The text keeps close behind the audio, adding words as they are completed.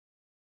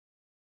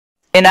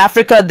In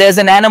Africa, there's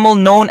an animal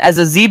known as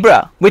a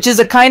zebra, which is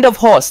a kind of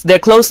horse. They're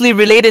closely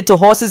related to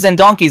horses and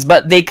donkeys,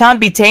 but they can't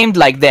be tamed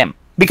like them.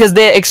 Because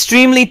they're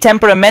extremely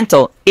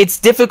temperamental,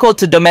 it's difficult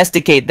to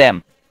domesticate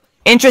them.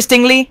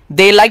 Interestingly,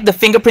 they like the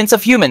fingerprints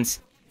of humans.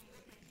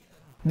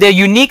 Their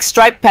unique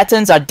stripe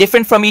patterns are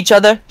different from each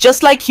other,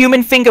 just like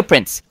human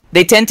fingerprints.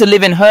 They tend to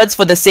live in herds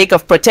for the sake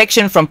of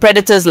protection from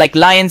predators like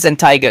lions and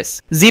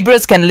tigers.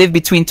 Zebras can live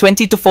between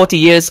 20 to 40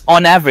 years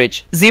on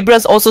average.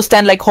 Zebras also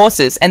stand like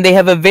horses, and they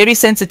have a very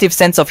sensitive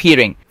sense of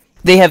hearing.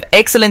 They have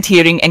excellent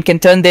hearing and can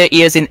turn their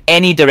ears in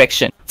any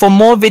direction. For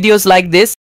more videos like this,